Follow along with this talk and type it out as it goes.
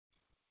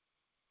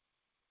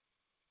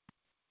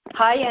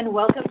Hi, and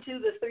welcome to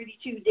the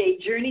 32-day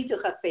journey to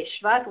Chaf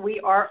Shvat. We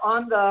are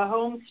on the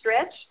home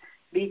stretch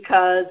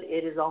because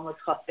it is almost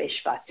Chaf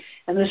Shvat.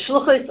 And the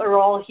shluchos are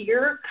all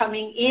here,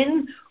 coming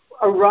in,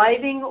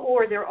 arriving,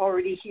 or they're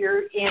already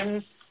here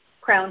in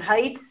Crown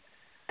Heights.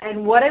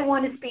 And what I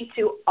want to speak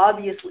to,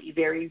 obviously,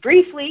 very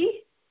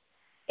briefly,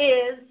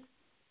 is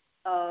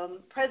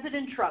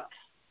President Trump.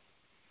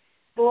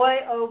 Boy,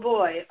 oh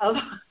boy, of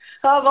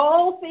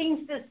all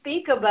things to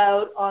speak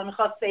about on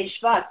Chaf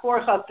Shvat,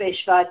 for Chaf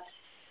Shvat,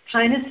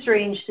 kind of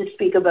strange to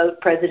speak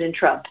about President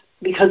Trump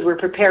because we're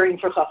preparing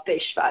for Chaf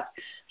Shvat.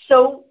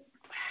 So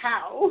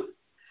how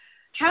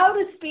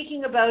does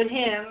speaking about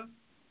him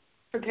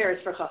prepare us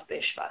for Chaf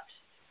Shvat?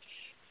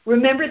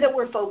 Remember that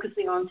we're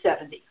focusing on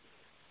 70.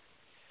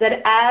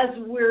 That as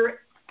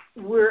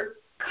we're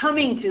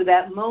coming to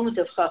that moment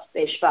of Chaf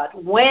Shvat,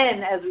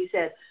 when, as we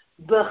said,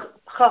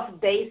 Chaf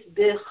Beis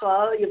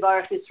B'cha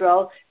Yivarech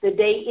Yisrael, the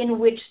day in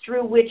which,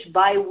 through which,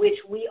 by which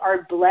we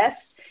are blessed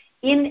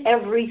in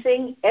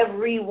everything,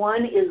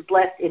 everyone is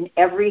blessed in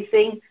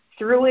everything,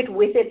 through it,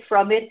 with it,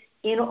 from it,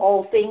 in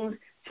all things,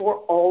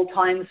 for all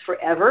times,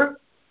 forever.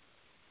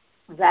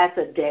 That's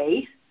a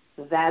day.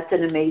 That's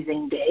an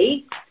amazing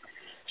day.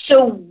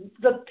 So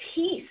the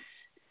peace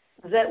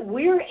that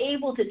we're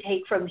able to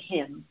take from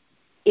him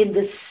in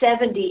the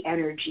 70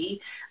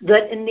 energy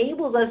that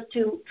enables us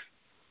to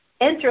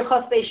enter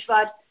Chaf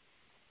Shvat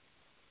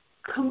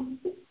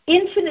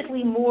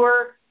infinitely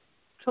more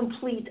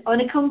complete,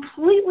 on a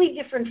completely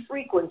different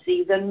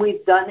frequency than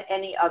we've done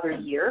any other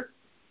year.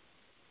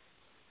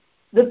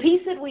 The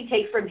piece that we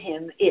take from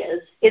him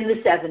is, in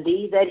the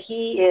 70, that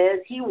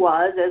he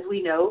was, as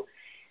we know,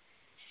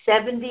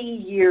 70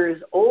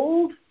 years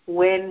old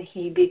when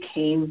he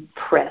became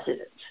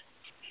president.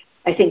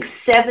 I think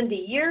 70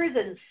 years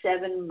and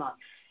 7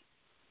 months.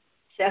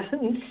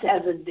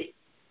 770.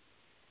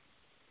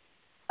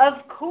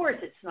 Of course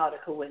it's not a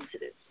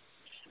coincidence.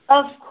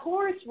 Of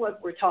course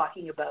what we're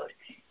talking about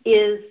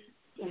is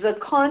the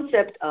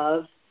concept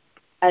of,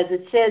 as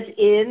it says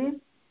in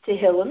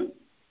Tehillim,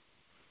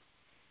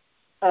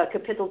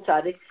 Kapitel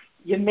Tzadik,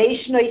 Yemei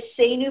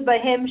Shnoseinu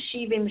Bahem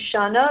Shivim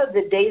Shana,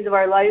 the days of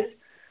our lives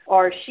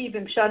are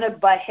Shivim Shana.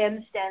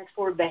 Bahem stands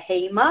for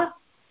Behema.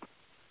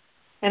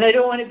 And I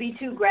don't want to be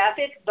too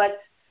graphic, but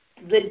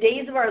the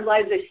days of our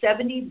lives are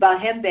 70,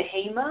 Bahem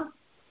Behema.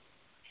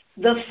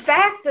 The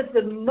fact that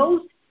the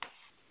most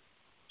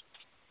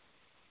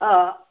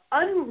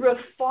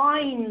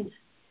unrefined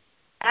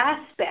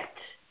aspect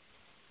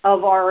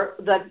of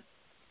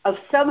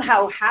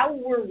somehow how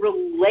we're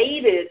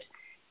related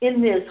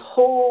in this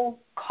whole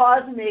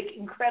cosmic,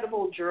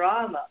 incredible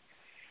drama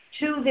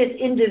to this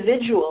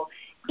individual,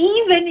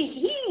 even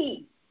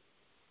he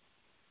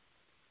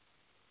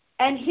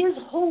and his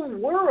whole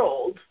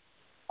world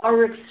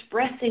are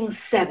expressing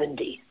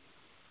 70.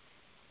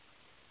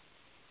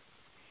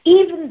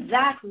 Even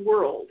that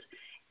world.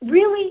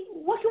 Really,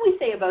 what can we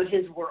say about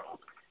his world?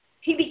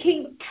 He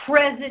became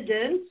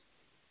president.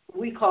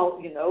 We call,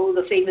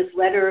 the famous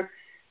letter,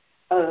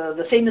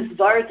 the famous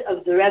Vart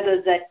of the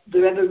Rebbe that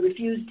the Rebbe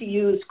refused to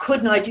use,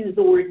 could not use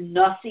the word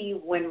Nasi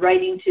when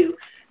writing to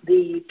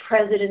the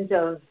president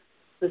of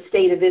the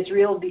state of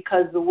Israel,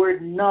 because the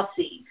word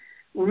Nasi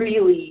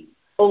really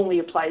only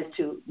applies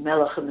to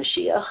Melech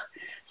HaMashiach.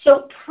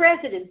 So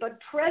president, but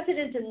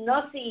president and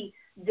Nasi,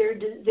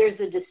 there's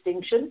a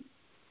distinction.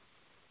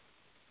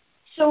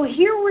 So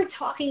here we're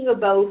talking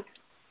about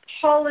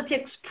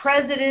politics,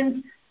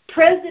 president,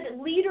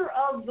 leader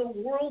of the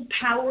world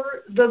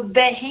power, the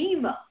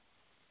Behema,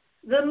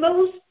 the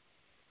most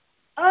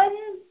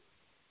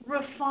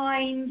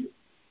unrefined,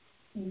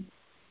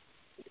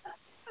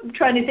 I'm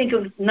trying to think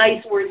of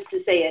nice words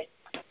to say it.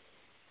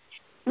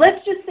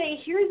 Let's just say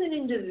here's an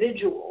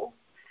individual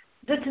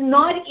that's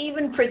not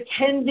even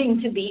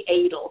pretending to be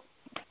Adel,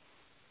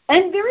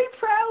 and very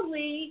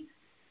proudly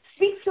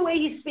speaks the way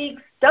he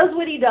speaks, does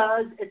what he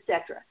does,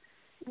 etc.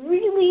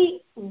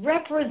 Really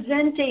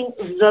representing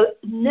the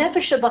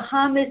Nefesh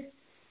HaBahamis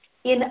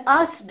in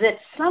us that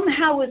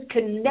somehow is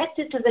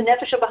connected to the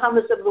Nefesh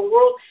HaBahamis of the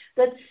world,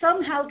 that's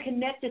somehow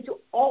connected to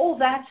all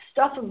that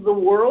stuff of the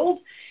world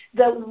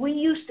that we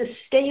used to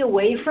stay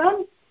away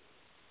from.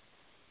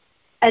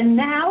 And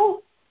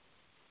now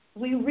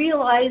we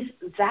realize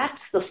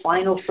that's the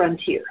final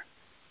frontier.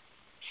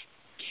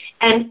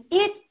 And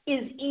it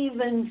is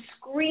even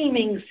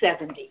screaming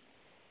 70.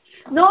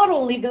 Not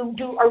only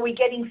are we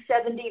getting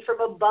 70 from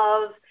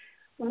above,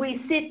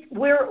 we sit,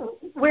 where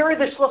are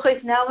the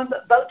shluchos now? I'm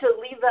about to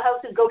leave the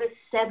house and go to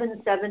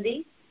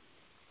 770.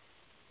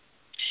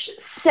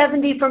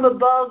 70 from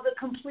above, the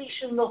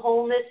completion, the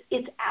wholeness,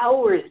 it's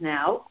ours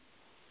now.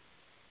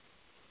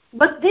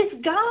 But this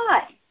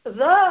guy,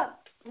 the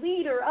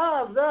leader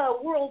of the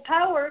world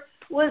power,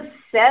 was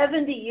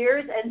 70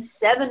 years and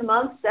 7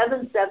 months,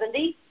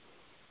 770,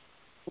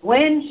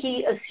 when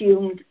he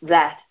assumed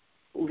that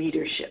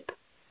leadership.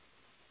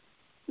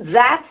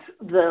 That's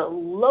the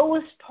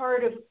lowest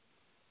part of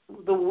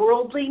the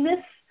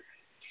worldliness,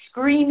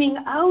 screaming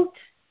out,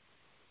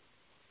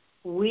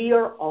 we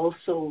are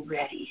also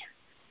ready.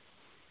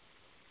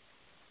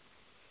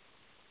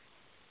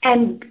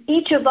 And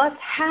each of us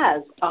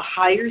has a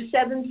higher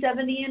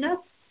 770 in us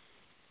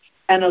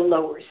and a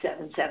lower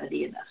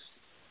 770 in us.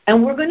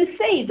 And we're going to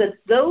say that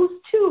those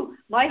two,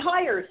 my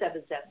higher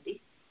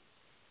 770,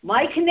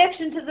 my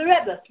connection to the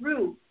Rebbe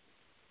through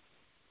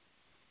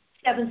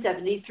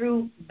 770,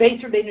 through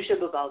Beis Rabbeinu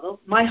Shebabagel,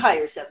 my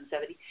higher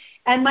 770,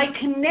 and my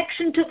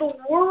connection to the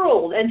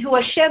world and to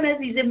Hashem as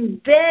He's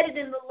embedded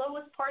in the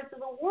lowest parts of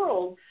the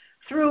world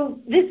through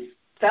this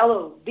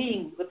fellow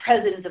being the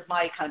president of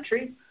my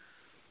country.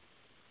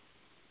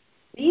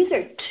 These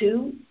are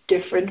two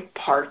different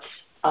parts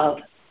of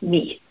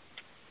me.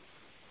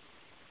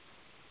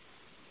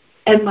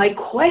 And my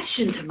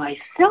question to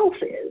myself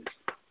is,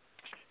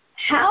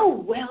 how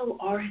well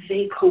are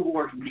they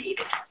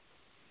coordinated?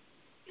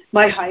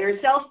 My higher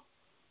self,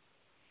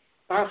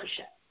 Baruch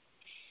Hashem.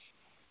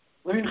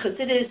 Learn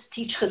Chassidus,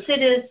 teach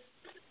Chassidus,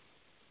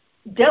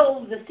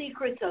 delve the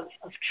secrets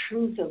of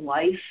truth and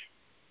life.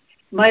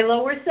 My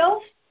lower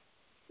self,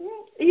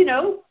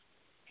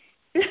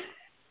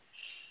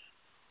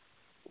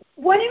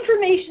 what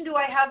information do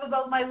I have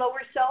about my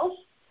lower self?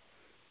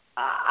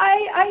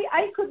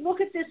 I could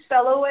look at this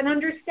fellow and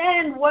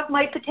understand what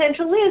my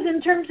potential is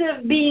in terms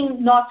of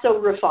being not so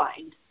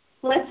refined,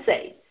 let's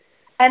say.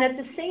 And at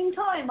the same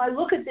time, I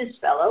look at this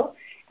fellow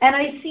and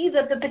I see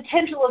that the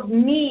potential of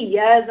me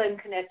as I'm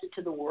connected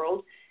to the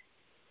world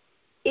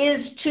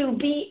is to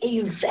be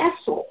a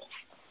vessel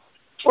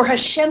for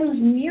Hashem's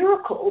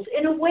miracles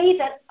in a way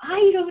that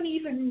I don't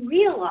even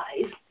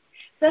realize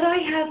that I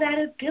have that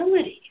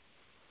ability.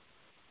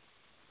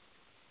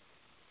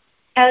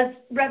 As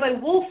Rabbi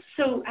Wolf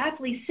so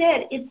aptly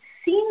said, it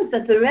seems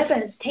that the Rebbe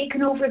has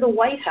taken over the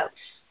White House.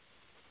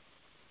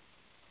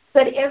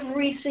 That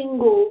every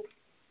single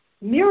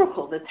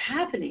miracle that's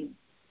happening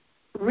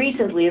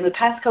recently in the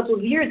past couple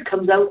of years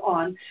comes out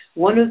on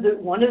one of the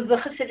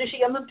Hasidic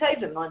Yom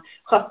Tovim, on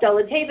Chaf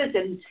Dalet Teves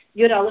and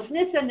Yud Aleph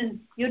Nisan and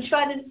Yud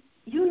Shvat, and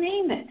you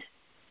name it.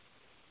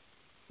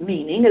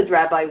 Meaning, as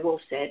Rabbi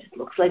Wolf said, it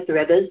looks like the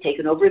Rebbe has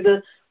taken over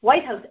the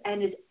White House,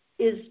 and it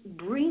is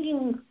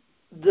bringing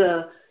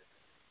the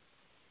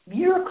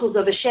miracles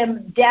of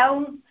Hashem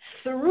down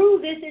through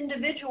this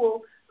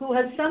individual who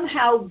has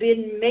somehow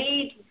been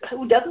made,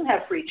 who doesn't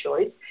have free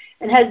choice,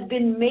 and has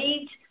been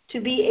made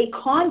to be a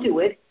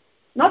conduit,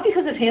 not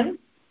because of him,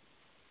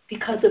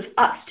 because of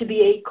us, to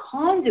be a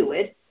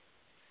conduit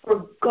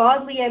for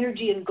godly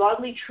energy and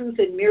godly truth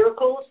and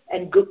miracles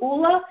and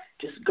geula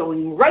just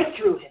going right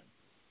through him.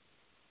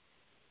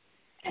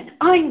 And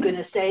I'm going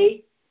to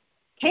say,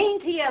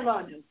 Kain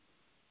Tielanu.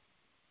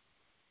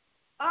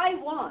 I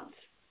want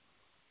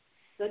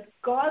that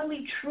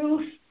godly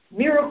truth,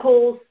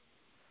 miracles,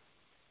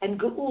 and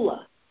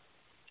geula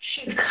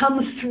should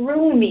come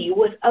through me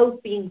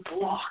without being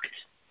blocked.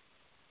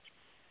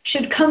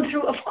 Should come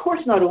through, of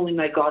course, not only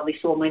my godly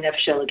soul, my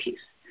nefesh elokis,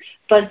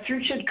 but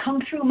should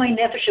come through my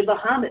nefesh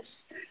bahamis.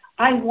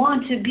 I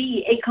want to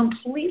be a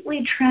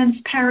completely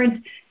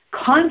transparent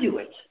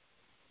conduit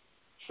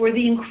for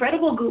the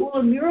incredible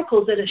geula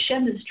miracles that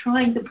Hashem is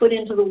trying to put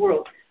into the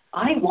world.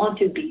 I want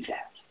to be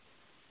that.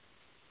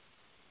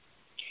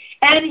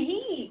 And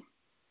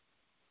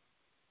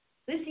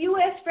this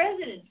U.S.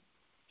 president,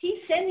 he's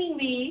sending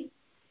me,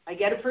 I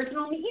get a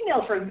personal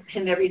email from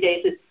him every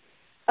day that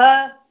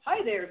says,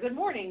 hi there, good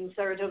morning,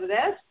 Sarah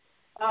Tovadas.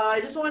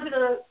 I just wanted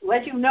to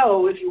let you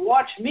know, if you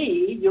watch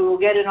me, you will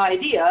get an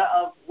idea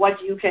of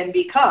what you can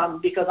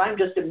become, because I'm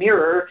just a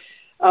mirror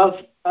of,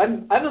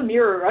 I'm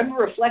a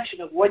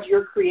reflection of what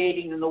you're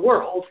creating in the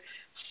world.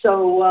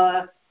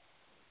 So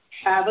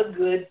have a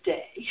good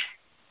day.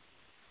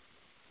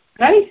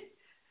 Right?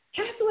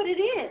 That's what it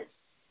is.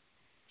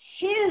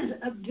 His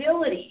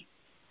ability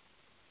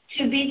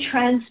to be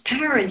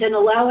transparent and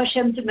allow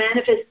Hashem to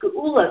manifest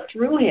geula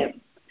through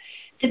him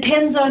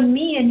depends on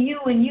me and you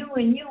and you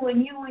and you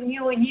and you and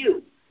you and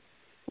you.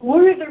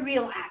 We're the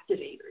real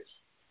activators.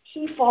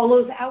 He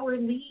follows our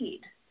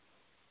lead.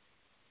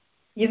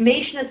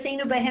 Yemesh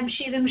Naseinu Behem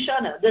Shivim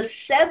Shana, the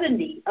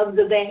 70 of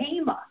the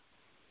Behema,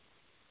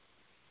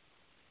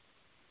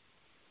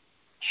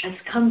 has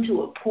come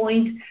to a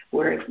point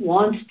where it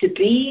wants to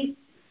be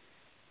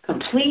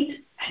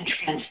complete and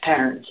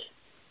transparent.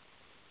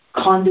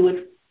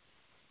 Conduit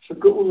for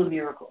geula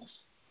miracles.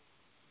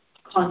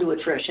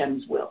 Conduit for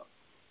Hashem's will.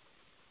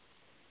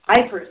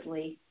 I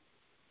personally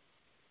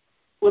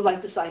would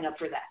like to sign up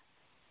for that.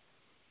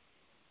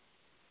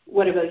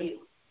 What about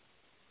you?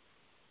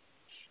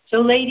 So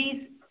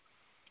ladies,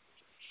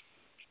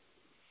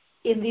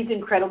 in these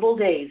incredible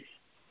days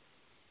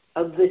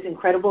of this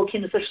incredible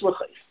Kinus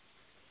HaShluchos,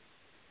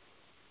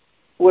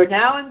 where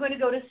now I'm going to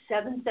go to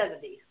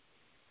 770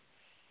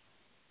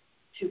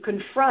 to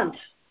confront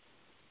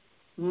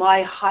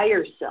my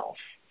higher self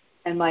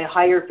and my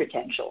higher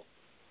potential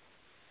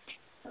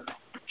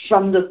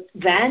from the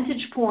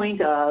vantage point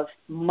of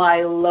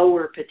my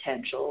lower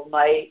potential,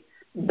 my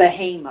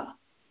behema.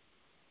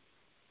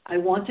 I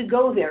want to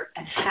go there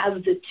and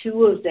have the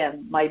two of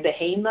them, my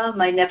behema,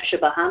 my nefesh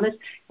bahamis,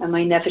 and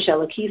my nefesh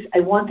elokis. I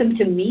want them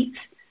to meet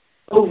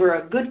over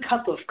a good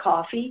cup of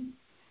coffee,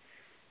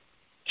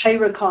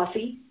 Torah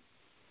coffee,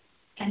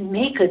 and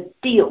make a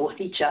deal with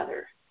each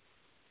other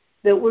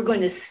that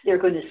they're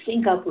going to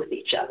sync up with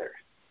each other.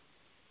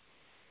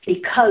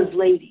 Because,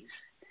 ladies,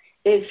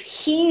 if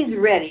he's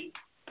ready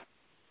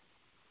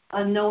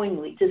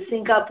unknowingly to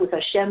sync up with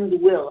Hashem's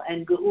will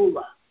and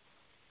Geula,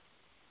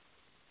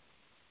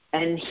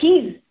 and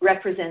he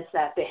represents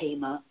that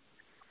behema,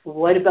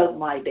 what about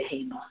my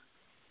behema?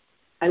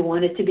 I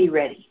want it to be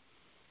ready.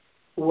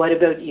 What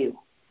about you?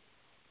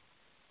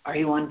 Are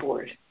you on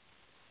board?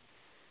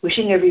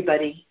 Wishing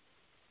everybody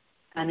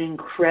an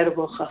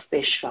incredible Chaf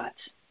B'Shvat,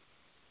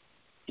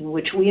 in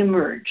which we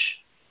emerge,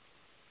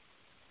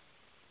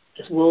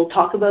 as we'll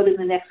talk about in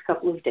the next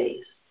couple of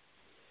days,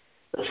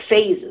 the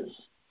phases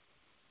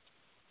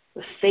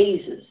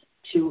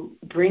to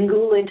bring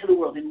Geula into the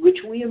world, in which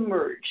we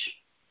emerge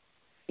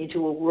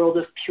into a world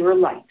of pure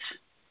light,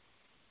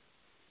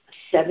 a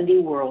 70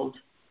 world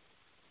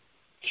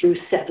through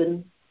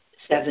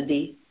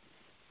 770,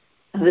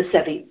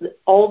 and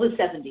all the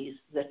 70s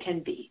that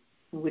can be,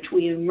 in which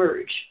we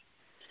emerge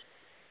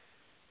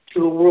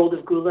to a world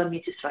of Geula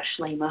Mitzvah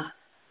Shlema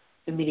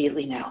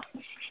immediately now.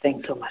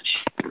 Thanks so much.